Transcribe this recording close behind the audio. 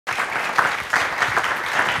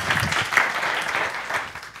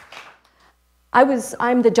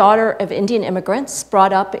I'm the daughter of Indian immigrants,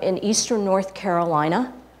 brought up in eastern North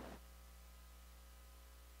Carolina.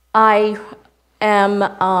 I am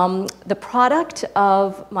the product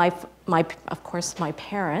of of course, my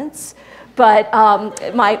parents, but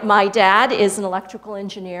my dad is an electrical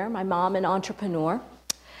engineer, my mom an entrepreneur.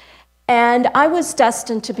 And I was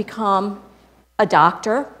destined to become a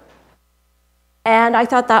doctor, and I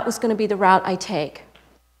thought that was going to be the route I take.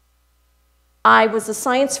 I was a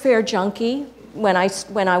science fair junkie when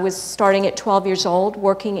I was starting at 12 years old,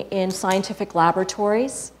 working in scientific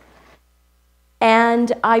laboratories.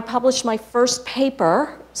 And I published my first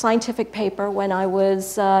paper, scientific paper, when I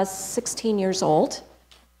was 16 years old,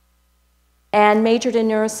 and majored in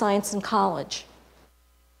neuroscience in college.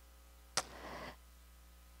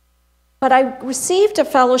 But I received a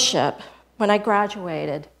fellowship when I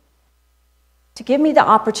graduated to give me the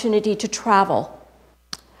opportunity to travel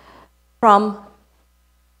from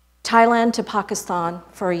Thailand to Pakistan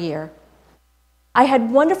for a year. I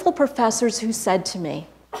had wonderful professors who said to me,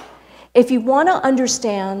 if you want to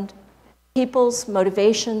understand people's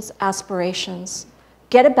motivations, aspirations,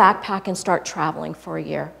 get a backpack and start traveling for a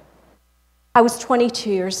year. I was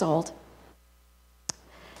 22 years old,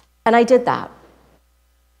 and I did that.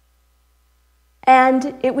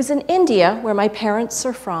 And it was in India, where my parents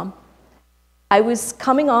are from. I was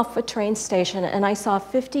coming off a train station, and I saw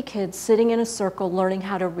 50 kids sitting in a circle learning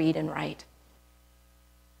how to read and write.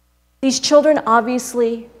 These children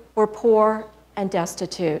obviously were poor and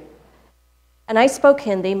destitute. And I spoke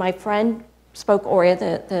Hindi, my friend spoke Oriya,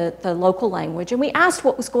 the local language, and we asked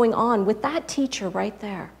what was going on with that teacher right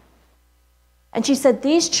there. And she said,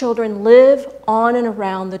 these children live on and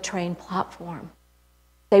around the train platform.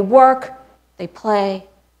 They work, they play,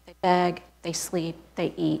 they beg, they sleep,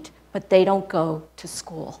 they eat, but they don't go to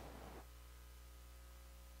school.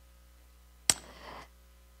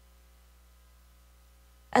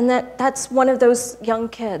 And that's one of those young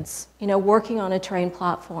kids, working on a train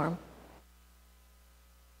platform.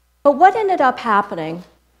 But what ended up happening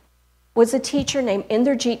was a teacher named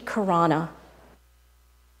Inderjeet Khurana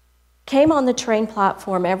came on the train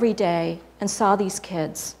platform every day and saw these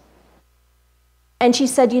kids. And she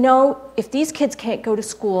said, if these kids can't go to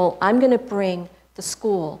school, I'm going to bring the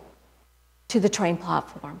school to the train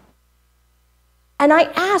platform. And I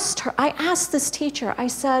asked this teacher, I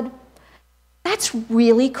said, that's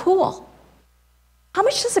really cool. How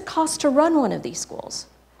much does it cost to run one of these schools?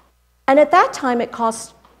 And at that time, it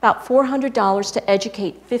cost about $400 to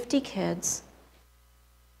educate 50 kids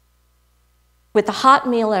with a hot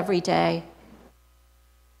meal every day.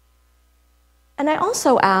 And I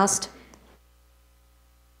also asked,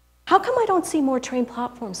 how come I don't see more train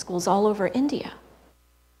platform schools all over India?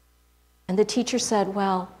 And the teacher said,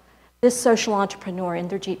 well, this social entrepreneur,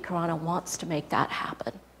 Inderjeet Khurana, wants to make that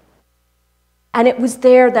happen. And it was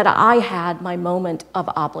there that I had my moment of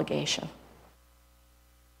obligation.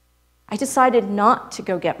 I decided not to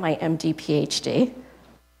go get my MD, PhD.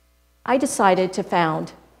 I decided to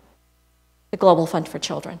found the Global Fund for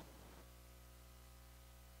Children.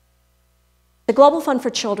 The Global Fund for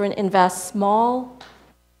Children invests small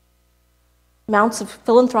amounts of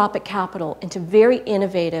philanthropic capital into very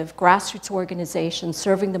innovative grassroots organizations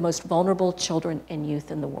serving the most vulnerable children and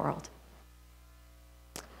youth in the world.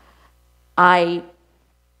 I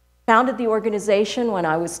founded the organization when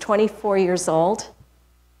I was 24 years old,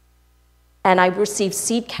 and I received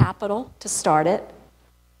seed capital to start it.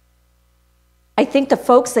 I think the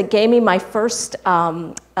folks that gave me my first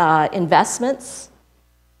investments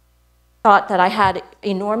thought that I had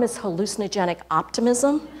enormous hallucinogenic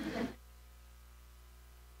optimism.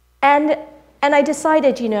 And I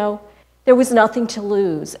decided, there was nothing to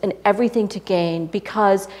lose and everything to gain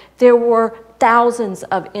because there were thousands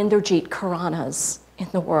of Inderjeet Khuranas in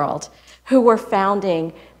the world who were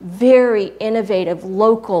founding very innovative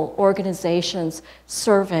local organizations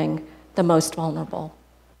serving the most vulnerable.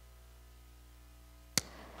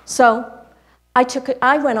 So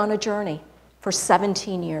I went on a journey for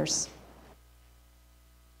 17 years.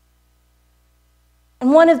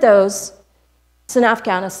 And one of those is in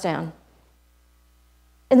Afghanistan.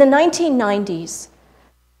 In the 1990s,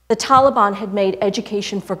 the Taliban had made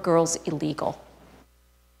education for girls illegal.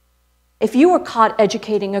 If you were caught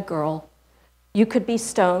educating a girl, you could be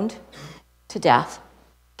stoned to death,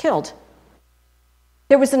 killed.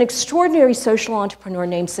 There was an extraordinary social entrepreneur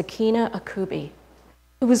named Sakina Akubi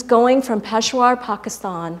who was going from Peshawar,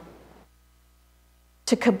 Pakistan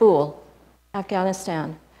to Kabul,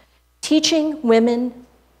 Afghanistan, teaching women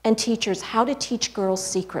and teachers how to teach girls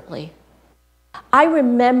secretly. I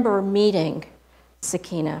remember meeting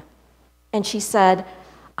Sakina, and she said,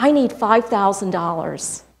 I need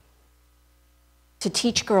 $5,000 to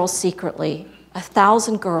teach girls secretly,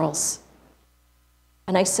 1,000 girls.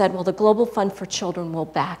 And I said, well, the Global Fund for Children will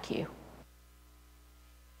back you.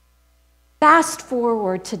 Fast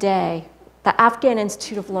forward today, the Afghan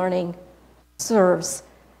Institute of Learning serves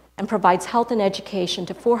and provides health and education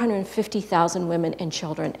to 450,000 women and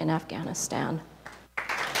children in Afghanistan.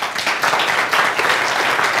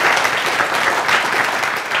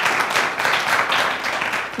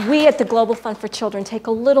 We at the Global Fund for Children take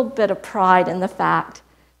a little bit of pride in the fact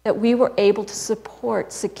that we were able to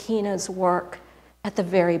support Sakina's work at the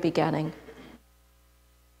very beginning.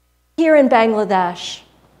 Here in Bangladesh,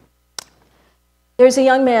 there's a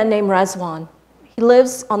young man named Rezwan. He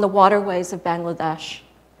lives on the waterways of Bangladesh.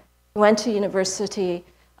 He went to University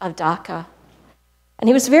of Dhaka. And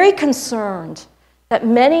he was very concerned that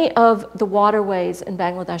many of the waterways in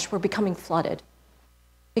Bangladesh were becoming flooded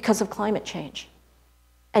because of climate change.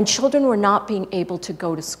 And children were not being able to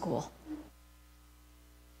go to school.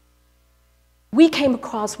 We came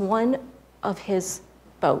across one of his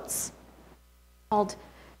boats called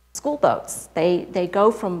school boats. They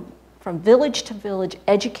go from village to village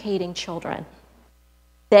educating children.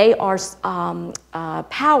 They are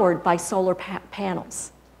powered by solar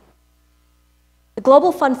panels. The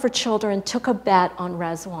Global Fund for Children took a bet on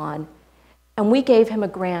Rezwan, and we gave him a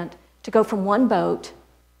grant to go from one boat to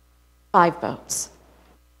 5 boats.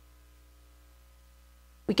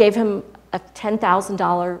 We gave him a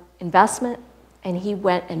 $10,000 investment, and he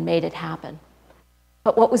went and made it happen.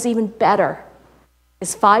 But what was even better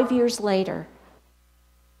is 5 years later,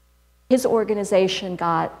 his organization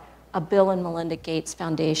got a Bill and Melinda Gates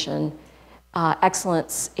Foundation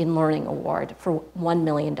Excellence in Learning Award for $1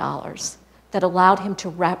 million that allowed him to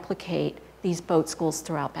replicate these boat schools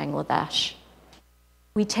throughout Bangladesh.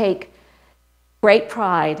 We take great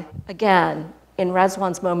pride, again, in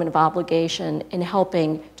Rezwan's moment of obligation in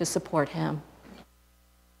helping to support him.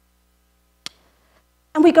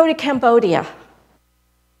 And we go to Cambodia,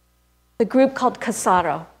 the group called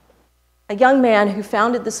Kasaro, a young man who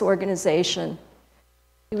founded this organization.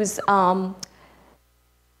 He was the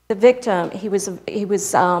victim. He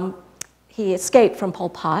escaped from Pol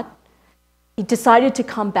Pot. He decided to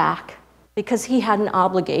come back because he had an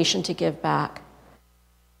obligation to give back.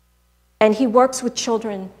 And he works with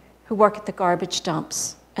children who work at the garbage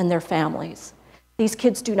dumps and their families. These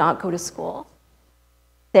kids do not go to school.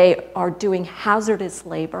 They are doing hazardous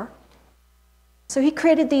labor. So he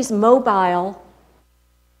created these mobile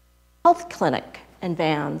health clinic and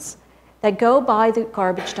vans that go by the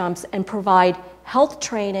garbage dumps and provide health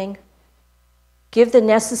training, give the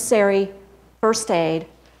necessary first aid,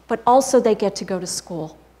 but also they get to go to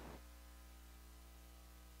school.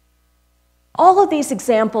 All of these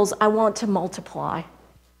examples I want to multiply,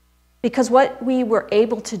 because what we were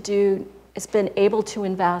able to do is been able to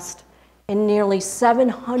invest in nearly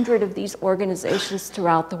 700 of these organizations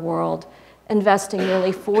throughout the world, investing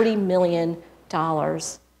nearly $40 million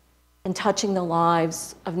and touching the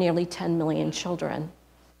lives of nearly 10 million children.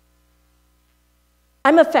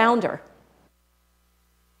 I'm a founder.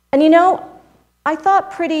 And you know, I thought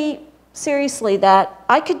pretty seriously that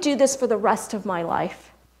I could do this for the rest of my life.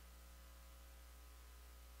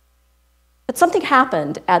 But something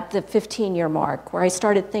happened at the 15-year mark where I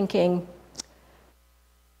started thinking,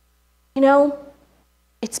 you know,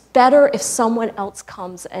 it's better if someone else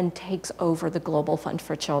comes and takes over the Global Fund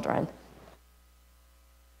for Children.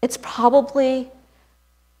 It's probably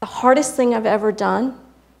the hardest thing I've ever done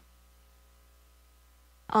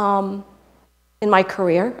in my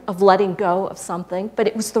career, of letting go of something, but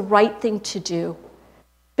it was the right thing to do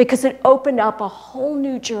because it opened up a whole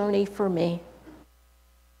new journey for me.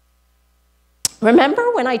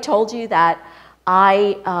 Remember when I told you that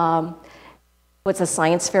I was a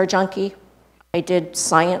science fair junkie? I did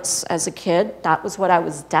science as a kid. That was what I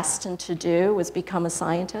was destined to do, was become a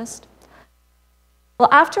scientist. Well,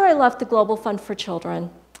 after I left the Global Fund for Children,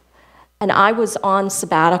 and I was on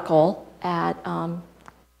sabbatical at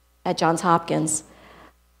Johns Hopkins,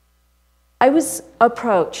 I was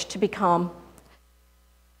approached to become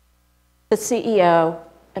the CEO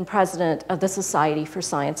and president of the Society for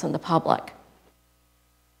Science and the Public.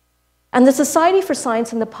 And the Society for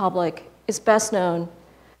Science and the Public is best known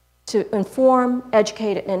to inform,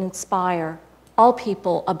 educate, and inspire all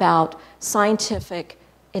people about scientific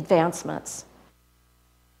advancements.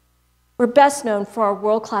 We're best known for our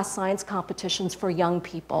world-class science competitions for young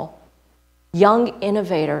people, young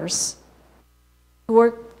innovators who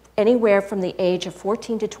are anywhere from the age of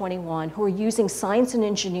 14 to 21 who are using science and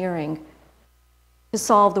engineering to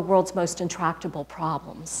solve the world's most intractable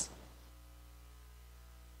problems.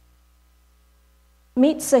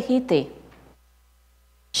 Meet Sahiti.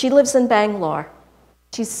 She lives in Bangalore.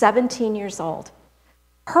 She's 17 years old.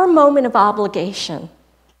 Her moment of obligation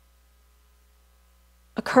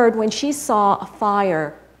occurred when she saw a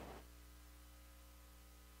fire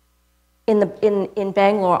in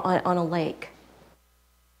Bangalore on a lake.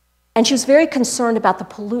 And she was very concerned about the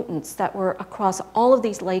pollutants that were across all of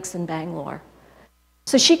these lakes in Bangalore.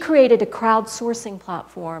 So she created a crowdsourcing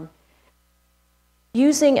platform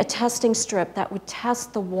using a testing strip that would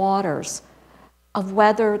test the waters of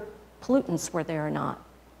whether pollutants were there or not.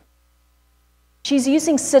 She's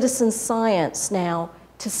using citizen science now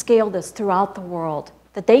to scale this throughout the world,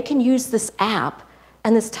 that they can use this app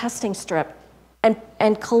and this testing strip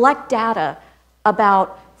and collect data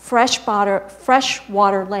about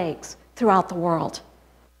freshwater lakes throughout the world.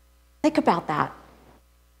 Think about that.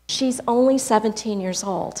 She's only 17 years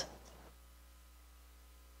old.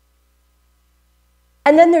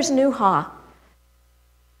 And then there's Nuha.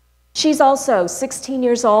 She's also 16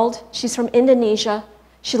 years old. She's from Indonesia.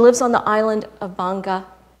 She lives on the island of Bangka.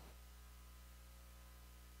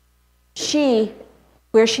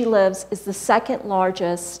 Where she lives, is the second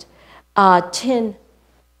largest tin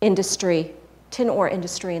ore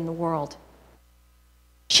industry in the world.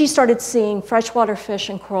 She started seeing freshwater fish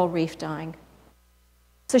and coral reef dying.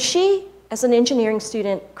 So she, as an engineering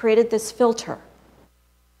student, created this filter,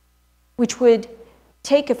 which would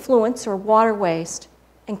take effluents or water waste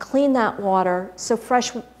and clean that water so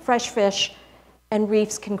fresh fish and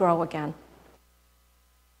reefs can grow again.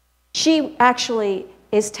 She actually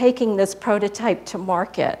is taking this prototype to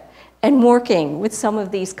market and working with some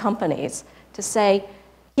of these companies to say,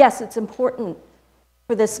 yes, it's important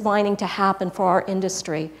for this mining to happen for our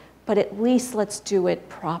industry, but at least let's do it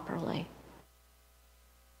properly.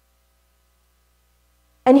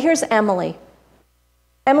 And here's Emily.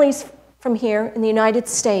 Emily's from here in the United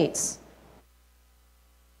States.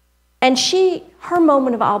 And her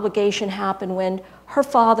moment of obligation happened when her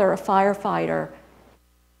father, a firefighter,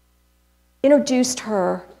 introduced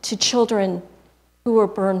her to children who were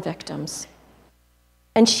burn victims.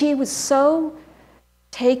 And she was so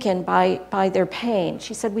taken by their pain.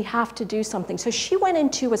 She said, we have to do something. So she went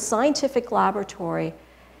into a scientific laboratory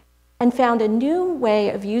and found a new way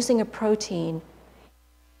of using a protein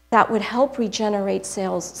that would help regenerate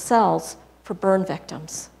cells for burn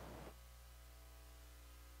victims.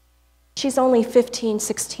 She's only 15,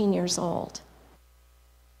 16 years old.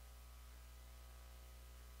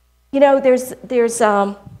 You know, there's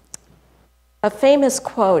a famous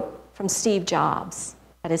quote from Steve Jobs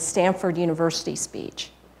at his Stanford University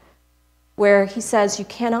speech, where he says, you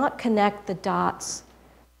cannot connect the dots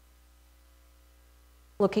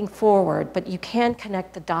looking forward, but you can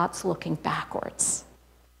connect the dots looking backwards.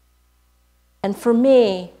 And for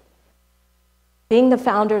me, being the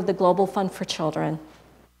founder of the Global Fund for Children,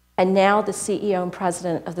 and now the CEO and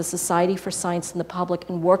president of the Society for Science and the Public,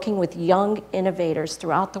 and working with young innovators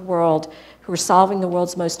throughout the world who are solving the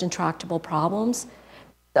world's most intractable problems,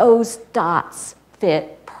 those dots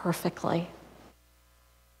fit perfectly.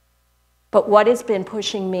 But what has been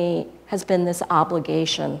pushing me has been this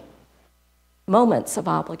obligation, moments of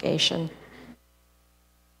obligation.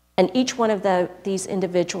 And each one of these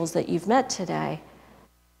individuals that you've met today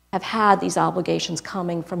have had these obligations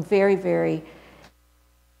coming from very, very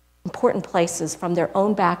important places, from their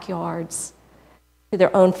own backyards to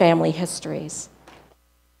their own family histories.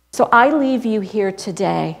 So I leave you here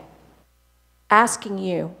today asking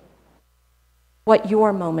you what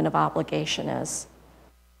your moment of obligation is.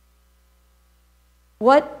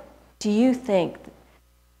 What do you think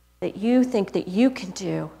that you can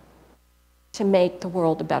do to make the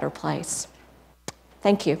world a better place?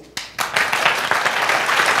 Thank you.